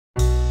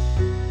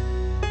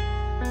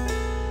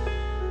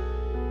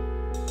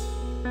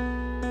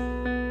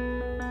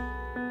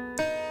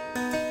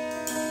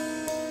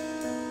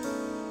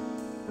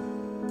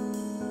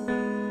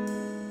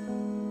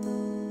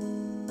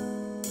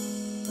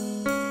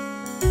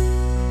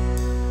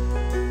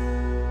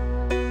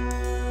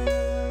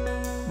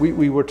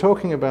We were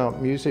talking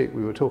about music,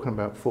 we were talking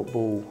about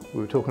football,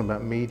 we were talking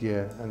about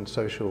media and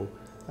social.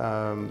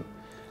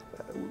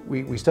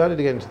 We started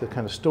to get into the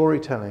kind of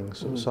storytelling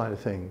sort of side of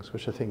things,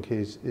 which I think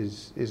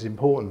is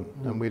important.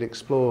 And we'd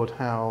explored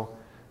how,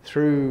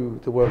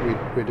 through the work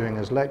we're doing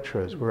as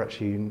lecturers, we're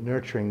actually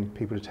nurturing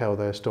people to tell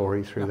their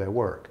story through their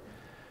work.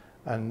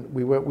 And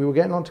we were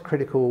getting onto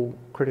critical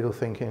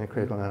thinking and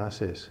critical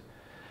analysis.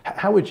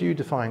 How would you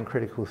define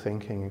critical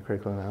thinking and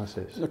critical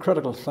analysis? The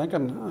critical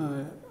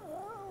thinking,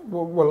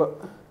 well,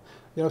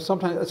 you know,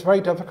 sometimes it's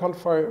very difficult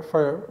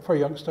for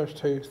youngsters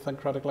to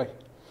think critically,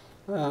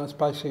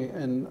 especially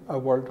in a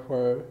world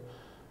where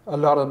a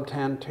lot of them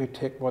tend to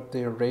take what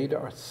they read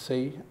or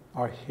see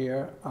or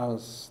hear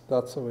as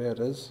that's the way it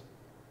is.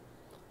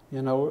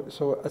 You know,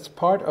 so it's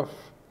part of,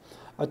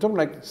 I don't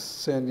like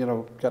saying, you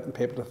know, getting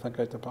people to think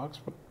out the box,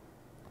 but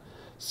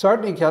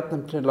certainly get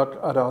them to look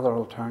at other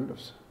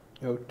alternatives.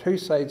 You know, two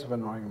sides of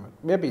an argument,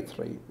 maybe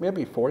three,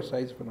 maybe four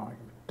sides of an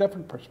argument,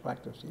 different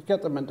perspectives. You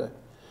get them into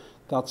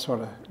that sort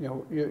of, you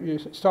know, you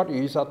start to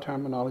use that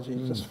terminology,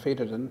 you just feed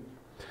it in.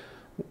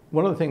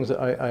 One of the things that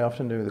I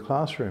often do in the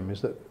classroom is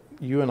that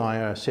you and I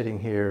are sitting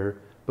here,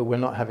 but we're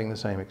not having the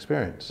same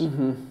experience.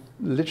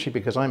 Literally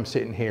because I'm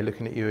sitting here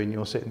looking at you and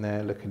you're sitting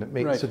there looking at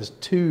me. Right. So there's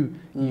two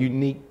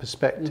unique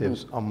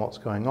perspectives on what's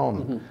going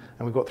on.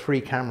 And we've got three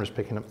cameras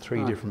picking up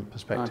three different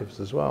perspectives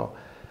as well.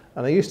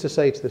 And I used to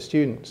say to the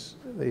students,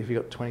 if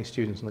you've got 20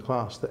 students in the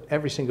class, that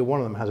every single one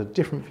of them has a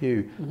different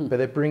view, but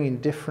they're bringing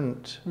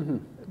different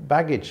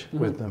baggage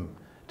with them,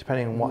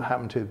 depending on what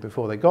happened to them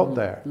before they got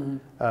there.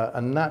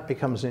 And that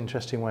becomes an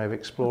interesting way of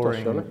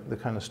exploring the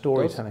kind of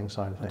storytelling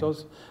side of things. It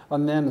does.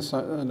 And then,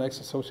 like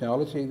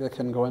sociology, they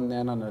can go in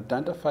then and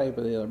identify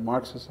with either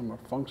Marxism or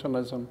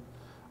functionalism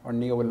or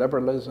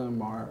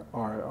neoliberalism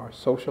or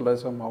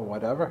socialism or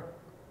whatever.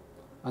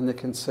 And they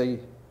can see,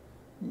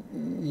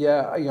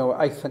 yeah, you know,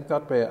 I think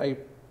that way, I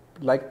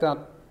like that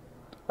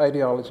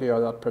ideology or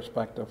that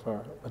perspective,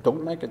 or I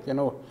don't like it, you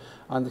know,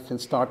 and they can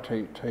start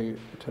to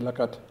look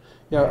at,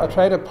 you know, I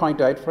try to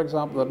point out, for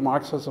example, that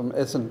Marxism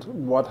isn't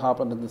what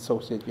happened in the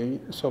Soviet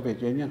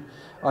Union,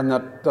 and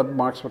that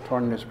Marx would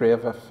turn in his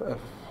grave if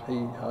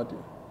he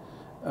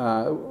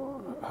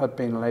had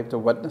been alive to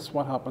witness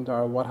what happened,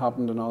 or what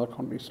happened in other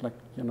countries like,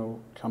 you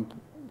know,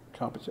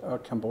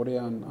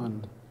 Cambodia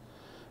and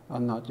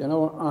that, you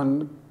know.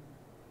 And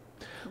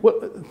well,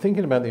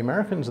 thinking about the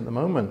Americans at the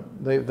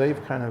moment,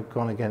 they've kind of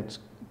gone against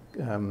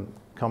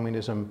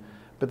communism,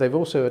 but they've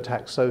also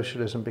attacked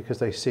socialism because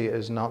they see it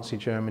as Nazi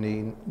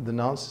Germany, the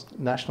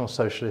National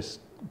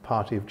Socialist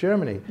Party of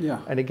Germany.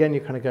 Yeah. And again,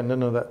 you kind of go,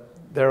 no, that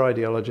their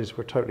ideologies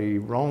were totally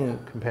wrong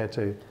compared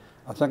to.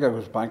 I think it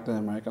goes back to the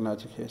American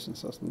education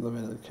system, the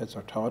way the kids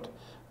are taught,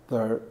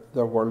 their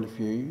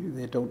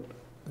worldview.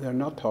 They're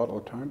not taught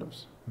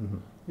alternatives.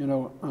 You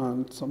know,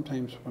 and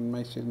sometimes when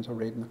my students are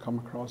reading, they come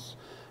across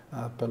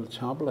Bill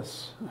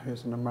Chambliss,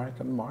 who's an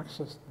American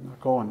Marxist, and they're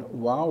going,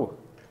 wow,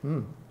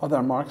 are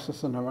there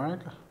Marxists in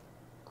America?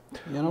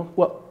 You know?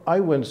 Well, I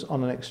was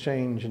on an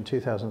exchange in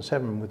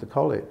 2007 with the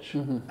college,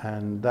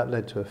 and that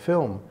led to a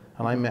film,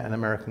 and I met an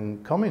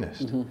American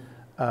communist.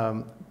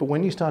 But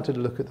when you started to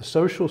look at the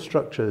social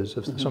structures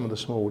of some of the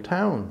small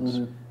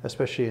towns,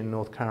 especially in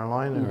North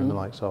Carolina and the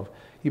likes of,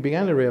 you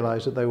began to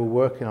realize that they were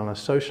working on a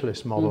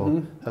socialist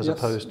model as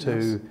opposed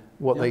to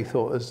what they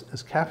thought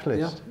as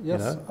capitalist. Yes.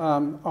 You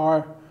know?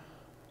 Our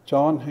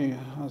John, who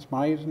has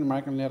married an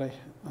American lady,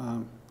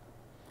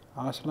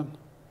 Ashlyn,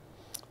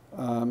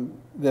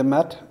 they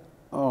met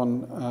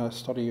on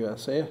Study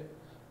USA,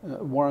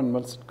 Warren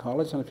Wilson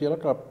College, and if you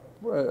look up,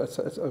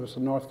 it was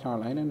in North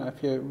Carolina, and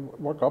if you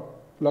look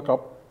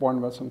up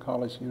Warren Wilson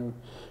College, you'll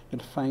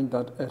find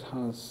that it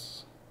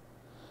has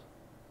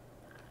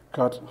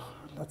got,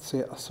 let's say,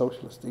 a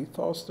socialist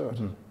ethos to it.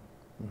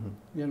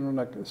 You know,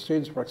 like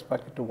students were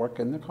expected to work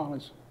in the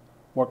college,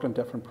 work on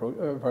different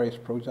various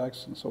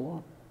projects and so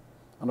on,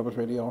 and it was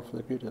really all for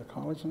the beauty of the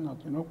college and that,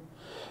 you know.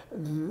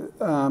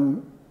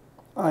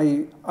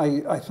 I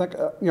think,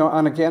 you know,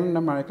 and again in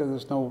America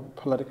there's no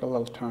political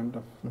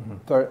alternative.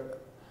 There,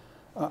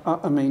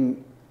 I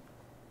mean,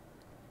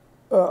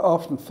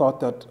 often thought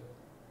that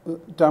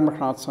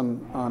Democrats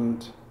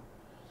and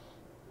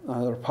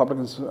the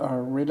Republicans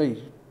are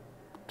really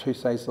two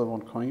sides of the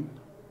one coin.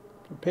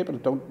 People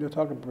don't, you're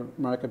talking about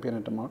America being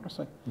a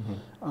democracy.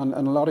 And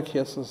in a lot of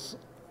cases,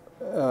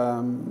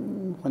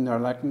 when they're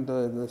electing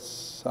the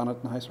Senate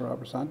and House of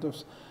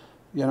Representatives,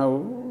 you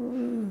know,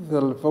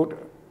 they'll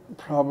vote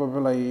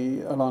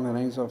probably along the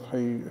lines of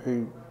who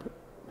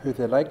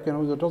they like. You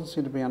know, there doesn't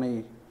seem to be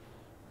any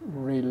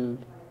real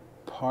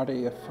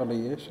party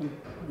affiliation,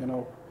 you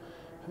know.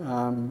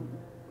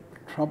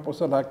 Trump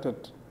was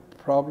elected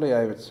probably,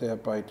 I would say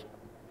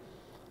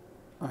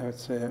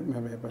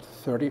maybe about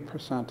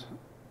 30%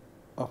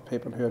 of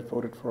people who had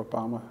voted for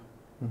Obama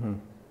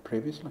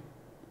previously.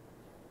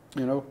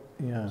 You know?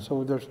 Yeah.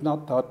 So there's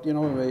not that, you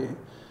know,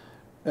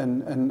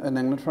 in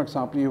England, for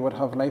example, you would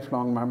have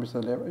lifelong members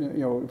of the Labour, you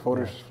know,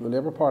 voters for the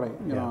Labour Party,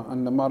 you know,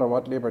 and no matter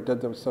what Labour did,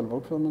 they would still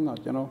vote for them and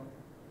that, you know,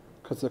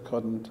 because they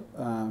couldn't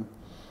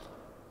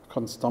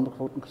couldn't stomach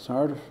voting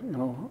Conservative, you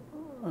know,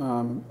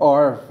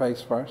 or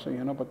vice versa,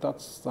 you know. But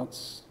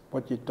that's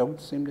what you don't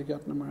seem to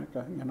get in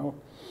America, you know.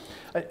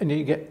 And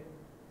you get,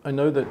 I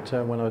know that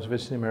when I was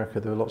visiting America,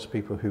 there were lots of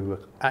people who were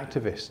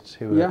activists,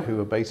 who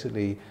were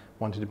basically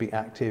wanted to be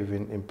active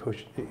in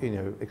push, you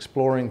know,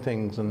 exploring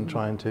things and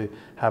trying to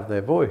have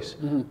their voice.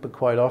 But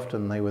quite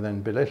often they were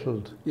then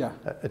belittled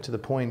to the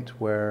point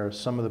where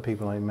some of the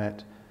people I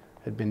met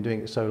had been doing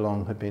it so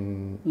long, had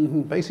been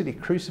basically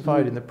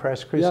crucified in the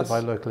press,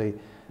 crucified locally,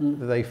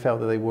 that they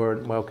felt that they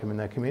weren't welcome in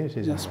their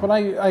communities. Yes, but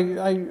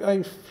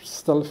I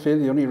still feel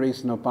the only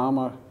reason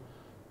Obama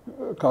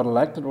got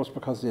elected was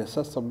because the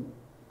system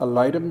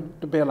allowed him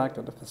to be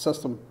elected. If the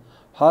system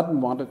hadn't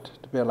wanted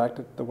to be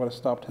elected, they would have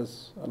stopped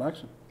his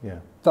election. Yeah,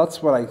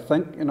 that's what I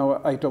think. You know,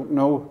 I don't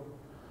know.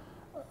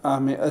 I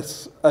mean,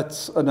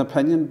 it's an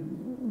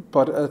opinion,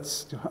 but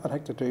it's I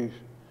like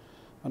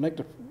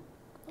to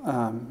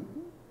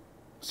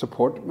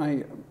support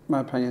my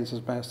opinions as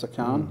best I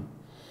can.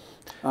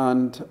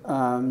 And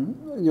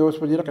you know,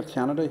 when you look at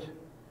Kennedy,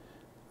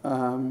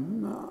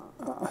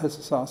 his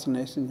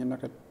assassination, you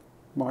look at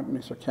Martin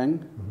Luther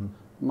King,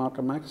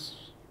 Malcolm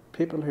X,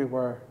 people who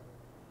were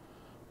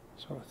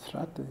sort of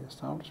threat to the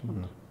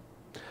establishment.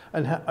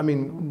 And I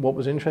mean, what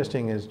was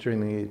interesting is during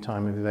the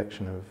time of the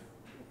election of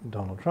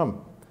Donald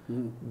Trump,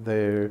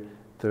 the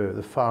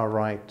far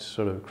right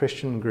sort of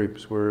Christian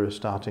groups were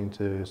starting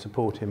to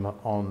support him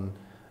on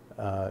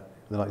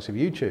the likes of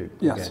YouTube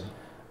again.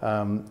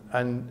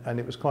 And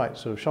it was quite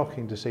sort of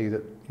shocking to see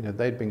that, you know,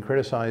 they'd been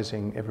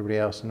criticising everybody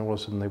else and all of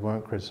a sudden they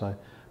weren't criticised.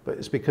 But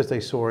it's because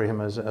they saw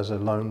him as a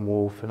lone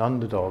wolf, an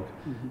underdog,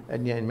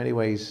 and yet in many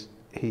ways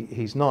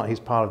he's not. He's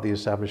part of the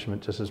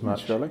establishment just as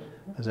much as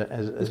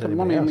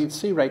anybody else. I mean,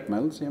 see Wright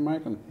Mills, the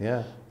American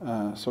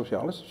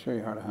sociologist. Sure,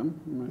 you heard of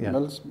him.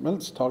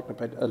 Mills talked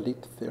about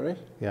elite theory.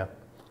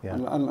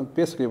 And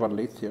basically, what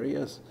elite theory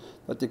is,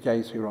 that the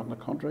guys who run the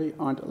country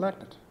aren't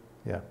elected.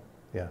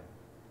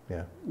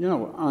 You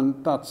know,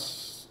 and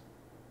that's,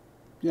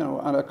 you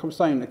know, and it comes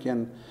down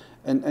again,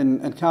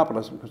 in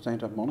capitalism, it comes down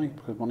to money,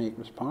 because money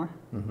equals power.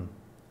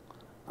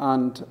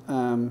 And,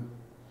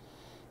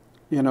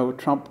 you know,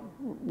 Trump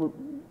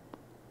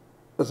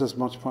is as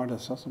much part of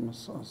the system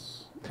as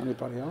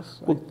anybody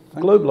else. Well,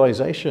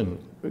 globalization,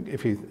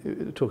 if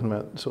you're talking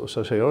about sort of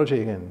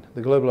sociology again,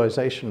 the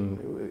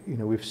globalization, you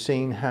know, we've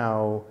seen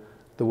how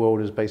the world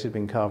has basically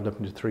been carved up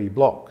into 3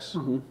 blocks,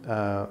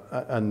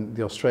 and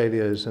the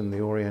Australias and the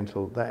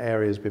Oriental, that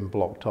area has been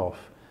blocked off.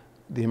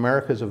 The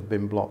Americas have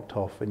been blocked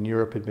off, and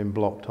Europe had been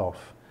blocked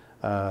off,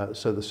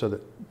 so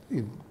that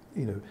you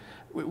know,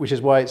 which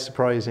is why it's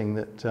surprising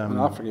that. And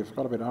Africa, you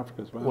forgot about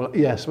Africa as well. Well,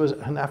 yes,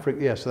 and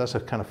Africa, so that's a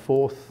kind of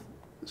 4th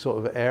sort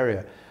of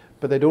area.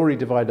 But they'd already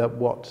divided up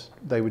what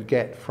they would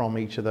get from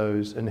each of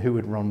those and who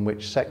would run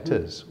which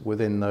sectors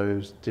within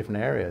those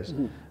different areas.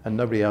 And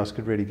nobody else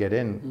could really get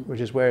in, which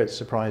is where it's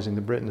surprising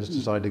that Britain has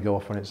decided to go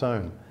off on its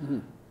own.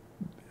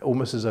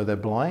 Almost as though they're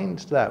blind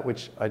to that,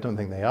 which I don't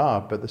think they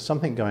are, but there's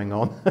something going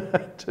on.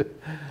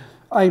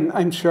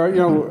 I'm sure, you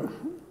know,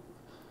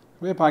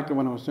 way back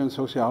when I was doing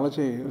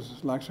sociology, it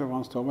was a lecturer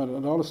once told me,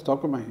 it always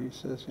stuck with me. He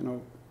says, you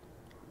know,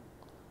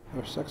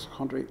 there are 6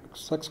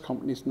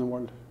 companies in the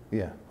world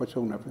which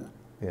own everything.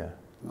 And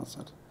that's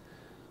it.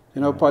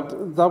 You know,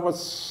 but that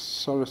was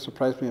sort of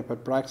surprised me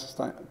about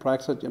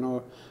Brexit, you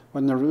know,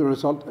 when the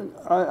result,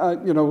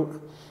 you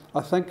know,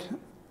 I think,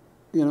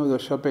 you know, there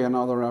should be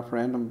another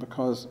referendum,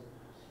 because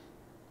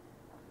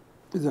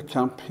the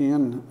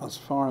campaign, as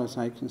far as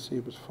I can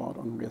see, was fought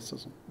on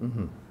racism.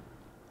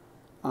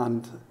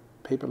 And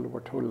people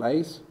were told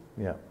lies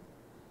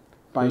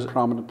by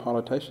prominent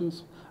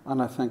politicians,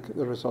 and I think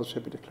the results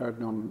should be declared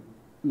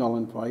null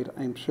and void.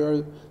 I'm sure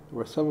there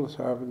were civil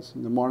servants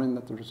in the morning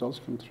that the results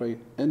came through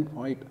in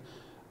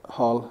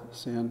Whitehall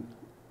saying,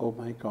 "Oh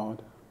my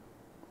God,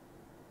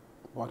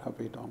 what have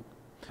we done?"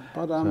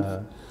 But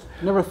I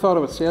never thought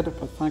I would say it,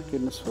 but thank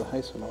goodness for the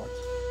House of Lords.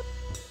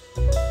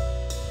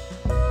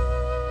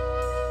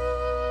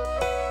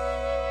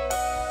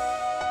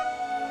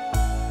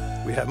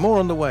 We have more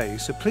on the way,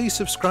 so please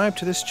subscribe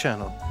to this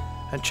channel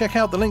and check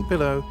out the link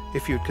below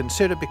if you'd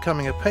consider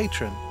becoming a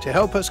patron to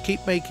help us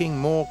keep making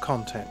more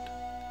content.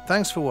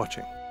 Thanks for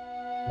watching.